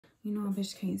You know, a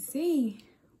bitch can't see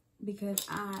because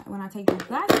when I take these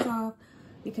glasses off,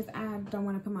 because I don't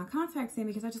want to put my contacts in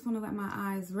because I just want to let my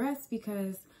eyes rest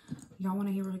because y'all want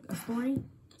to hear a story?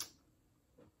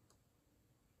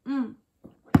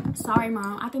 Sorry,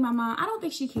 Mom. I think my mom, I don't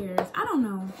think she cares. I don't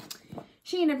know.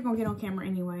 She ain't never gonna get on camera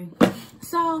anyway.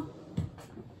 So,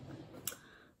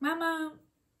 my mom,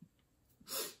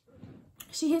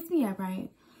 she hits me up, right?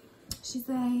 She's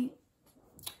like,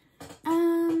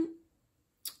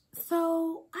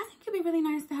 so I think it'd be really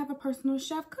nice to have a personal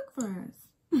chef cook for us.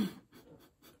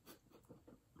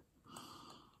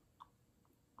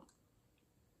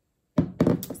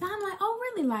 So I'm like, oh,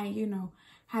 really? Like, you know,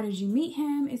 how did you meet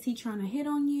him? Is he trying to hit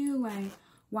on you? Like,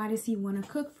 why does he want to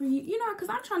cook for you? You know, because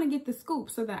I'm trying to get the scoop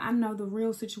so that I know the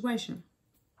real situation.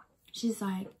 She's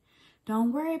like,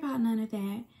 don't worry about none of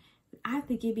that. I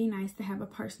think it'd be nice to have a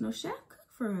personal chef cook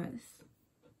for us.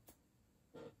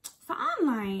 So I'm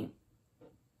like,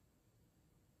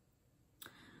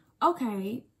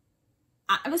 okay.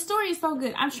 The story is so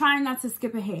good. I'm trying not to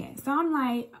skip ahead. So I'm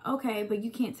like, okay, but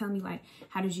you can't tell me, like,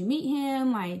 how did you meet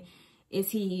him? Like, is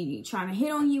he trying to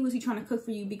hit on you? Is he trying to cook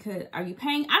for you? Because are you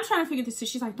paying? I'm trying to figure this out.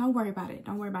 She's like, don't worry about it.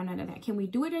 Don't worry about none of that. Can we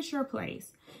do it at your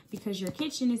place? Because your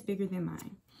kitchen is bigger than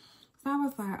mine. So I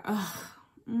was like,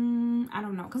 I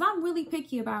don't know. Because I'm really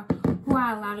picky about who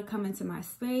I allow to come into my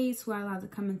space, who I allow to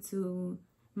come into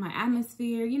my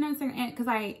atmosphere. You know what I'm saying? Because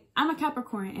I'm a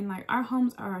Capricorn and like our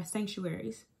homes are our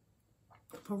sanctuaries.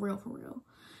 For real, for real.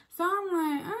 So I'm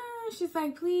like, she's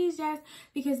like, please, Jess,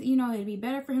 because, you know, it'd be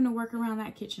better for him to work around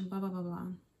that kitchen, blah, blah, blah, blah.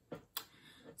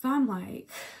 So I'm like,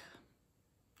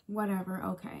 whatever,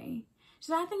 okay. She's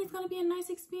like, I think it's going to be a nice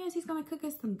experience. He's going to cook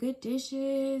us some good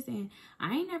dishes. And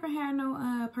I ain't never had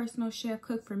no personal chef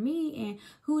cook for me. And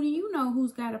who do you know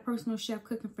who's got a personal chef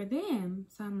cooking for them?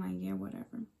 So I'm like, yeah,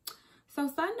 whatever.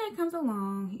 So Sunday comes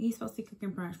along. He's supposed to be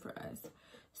cooking brunch for us.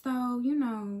 So, you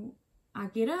know, I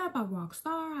get up, I walk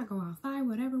Star, I go outside,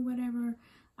 whatever.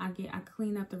 I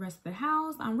clean up the rest of the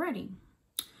house. I'm ready.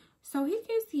 So he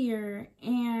gets here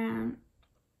and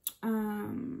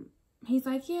he's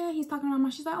like, yeah, he's talking about my,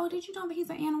 she's like, oh, did you know that he's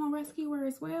an animal rescuer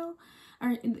as well?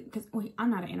 Or, because I'm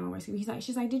not an animal rescuer.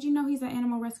 She's like, did you know he's an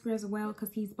animal rescuer as well?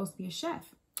 Because he's supposed to be a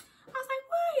chef. I was like,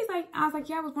 what? He's like, I was like,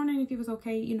 yeah, I was wondering if he was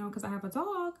okay, you know, because I have a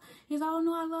dog. He's like, oh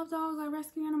no, I love dogs, I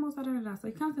rescue animals, da da da. So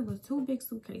he comes in with 2 big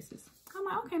suitcases. I'm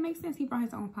like, okay, makes sense. He brought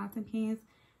his own pots and pans.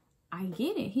 I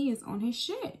get it. He is on his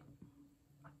shit.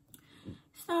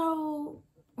 So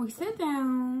we sit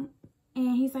down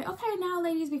and he's like, okay, now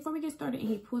ladies, before we get started, and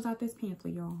he pulls out this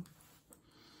pamphlet, y'all.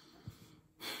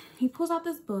 He pulls out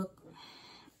this book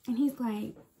and he's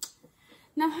like,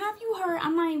 now have you heard,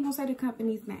 I'm not even gonna say the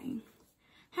company's name.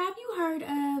 Have you heard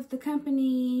of the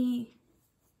company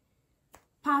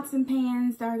Pots and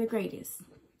Pans Are the Greatest?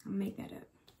 I'll make that up.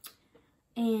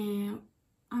 And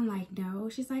I'm like, no.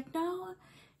 She's like, no.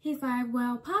 He's like,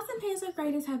 well, Pots and Pans Are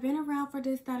Greatest have been around for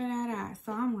this, da da da da.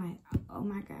 So I'm like, oh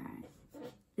my God.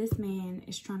 This man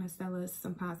is trying to sell us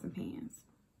some pots and pans.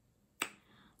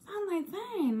 So I'm like,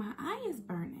 dang, my eye is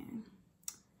burning.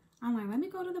 I'm like, let me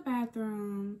go to the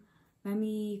bathroom. Let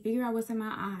me figure out what's in my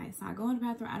eye. So I go in the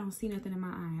bathroom. I don't see nothing in my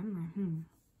eye. I'm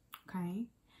like, okay.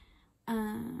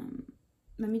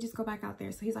 Let me just go back out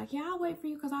there. So he's like, yeah, I'll wait for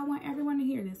you because I want everyone to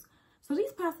hear this. So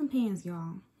these pots and pans,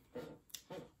 y'all.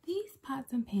 These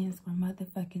pots and pans were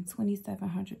motherfucking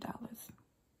 $2,700.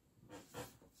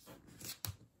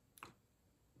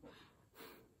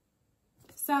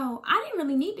 So I didn't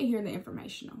really need to hear the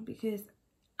informational because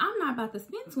I'm not about to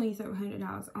spend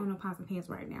 $2,700 on no pots and pans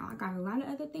right now. I got a lot of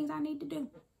other things I need to do.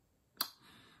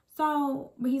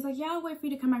 So, but he's like, yeah, I'll wait for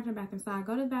you to come back to the bathroom. So I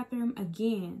go to the bathroom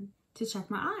again to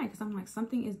check my eye because I'm like,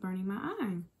 something is burning my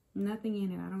eye. Nothing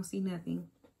in it. I don't see nothing.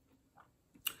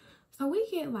 So we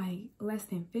get like less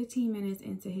than 15 minutes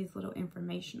into his little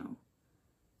informational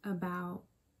about,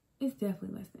 it's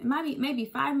definitely less than, it might be maybe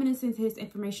 5 minutes into his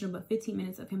informational, but 15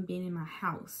 minutes of him being in my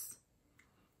house.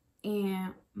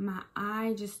 And my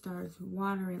eye just starts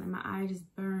watering, like my eye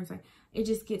just burns, like it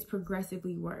just gets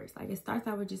progressively worse. Like it starts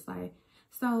out with just like,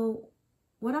 so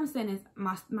what I'm saying is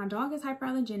my dog is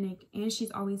hyperallergenic and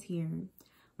she's always here.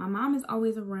 My mom is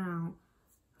always around,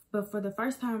 but for the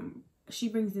first time she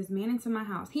brings this man into my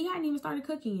house. He hadn't even started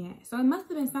cooking yet. So it must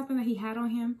have been something that he had on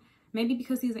him. Maybe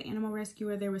because he's an animal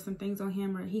rescuer, there were some things on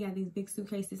him, or he had these big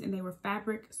suitcases and they were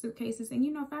fabric suitcases. And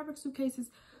you know, fabric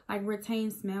suitcases like retain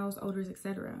smells, odors,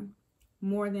 etc.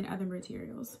 more than other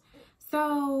materials.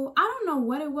 So I don't know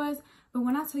what it was, but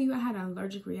when I tell you I had an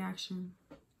allergic reaction,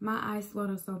 my eyes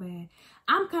swelled up so bad.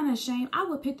 I'm kind of ashamed. I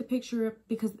would pick the picture up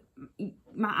because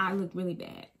my eye looked really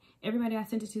bad. Everybody I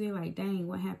sent it to, they're like, dang,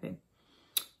 what happened?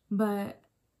 But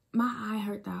my eye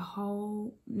hurt that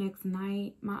whole next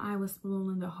night. My eye was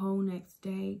swollen the whole next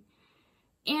day.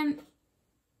 And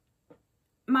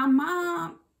my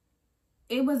mom,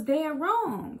 it was dead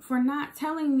wrong for not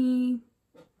telling me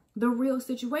the real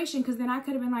situation, because then I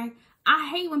could have been like, I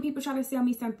hate when people try to sell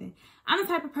me something. I'm the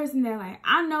type of person that, like,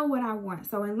 I know what I want.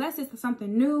 So unless it's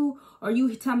something new, or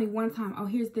you tell me one time, oh,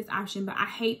 here's this option, but I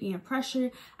hate being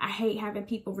pressured. I hate having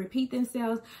people repeat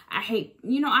themselves. I hate,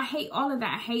 I hate all of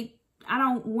that. I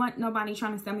don't want nobody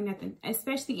trying to sell me nothing,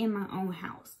 especially in my own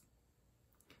house.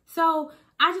 So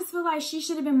I just feel like she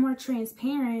should have been more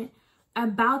transparent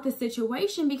about the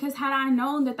situation, because had I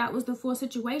known that that was the full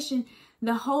situation,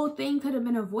 the whole thing could have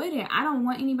been avoided. I don't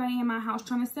want anybody in my house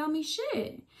trying to sell me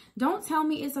shit. Don't tell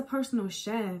me it's a personal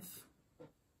chef.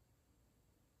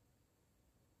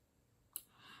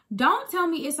 Don't tell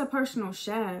me it's a personal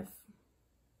chef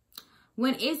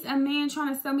when it's a man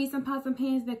trying to sell me some pots and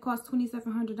pans that cost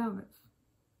 $2,700.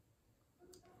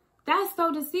 That's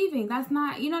so deceiving. That's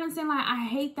not, you know what I'm saying? Like, I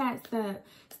hate that stuff.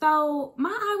 So my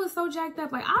eye was so jacked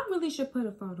up. Like, I really should put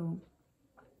a photo.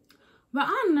 But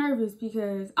I'm nervous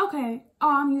because, okay,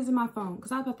 I'm using my phone.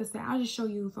 Because I was about to say, I'll just show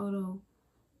you a photo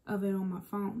of it on my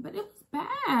phone. But it was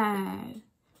bad.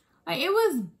 Like, it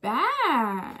was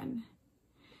bad.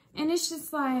 And it's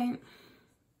just like,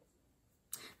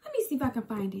 let me see if I can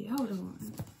find it. Hold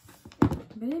on.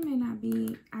 But it may not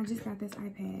be, I just got this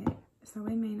iPad. So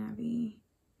it may not be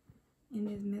in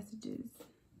his messages.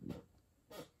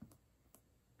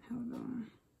 Hold on.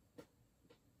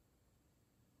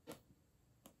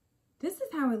 This is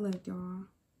how it looked, y'all.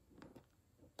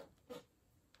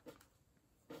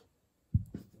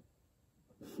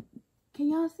 Can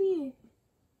y'all see it?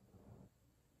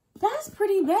 That's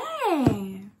pretty bad.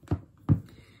 And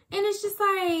it's just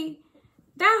like,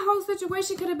 that whole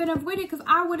situation could have been avoided, because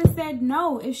I would have said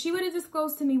no. If she would have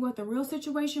disclosed to me what the real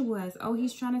situation was, oh,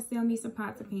 he's trying to sell me some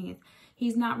pots and pans.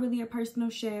 He's not really a personal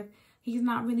chef. He's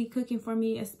not really cooking for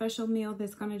me a special meal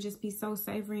that's going to just be so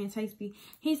savory and tasty.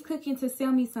 He's cooking to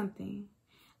sell me something.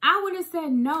 I would have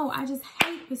said no. I just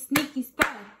hate the sneaky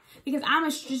stuff, because I'm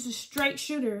just a straight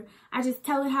shooter. I just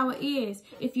tell it how it is.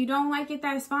 If you don't like it,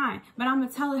 that's fine. But I'm going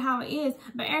to tell it how it is.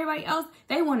 But everybody else,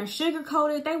 they want to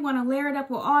sugarcoat it. They want to layer it up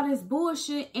with all this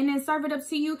bullshit and then serve it up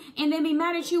to you and then be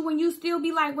mad at you when you still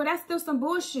be like, well, that's still some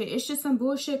bullshit. It's just some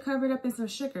bullshit covered up in some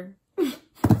sugar.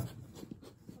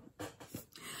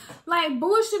 Like,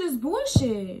 bullshit is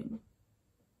bullshit.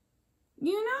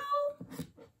 You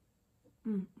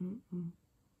know?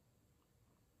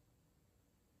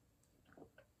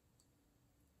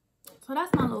 So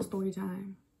that's my little story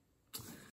time.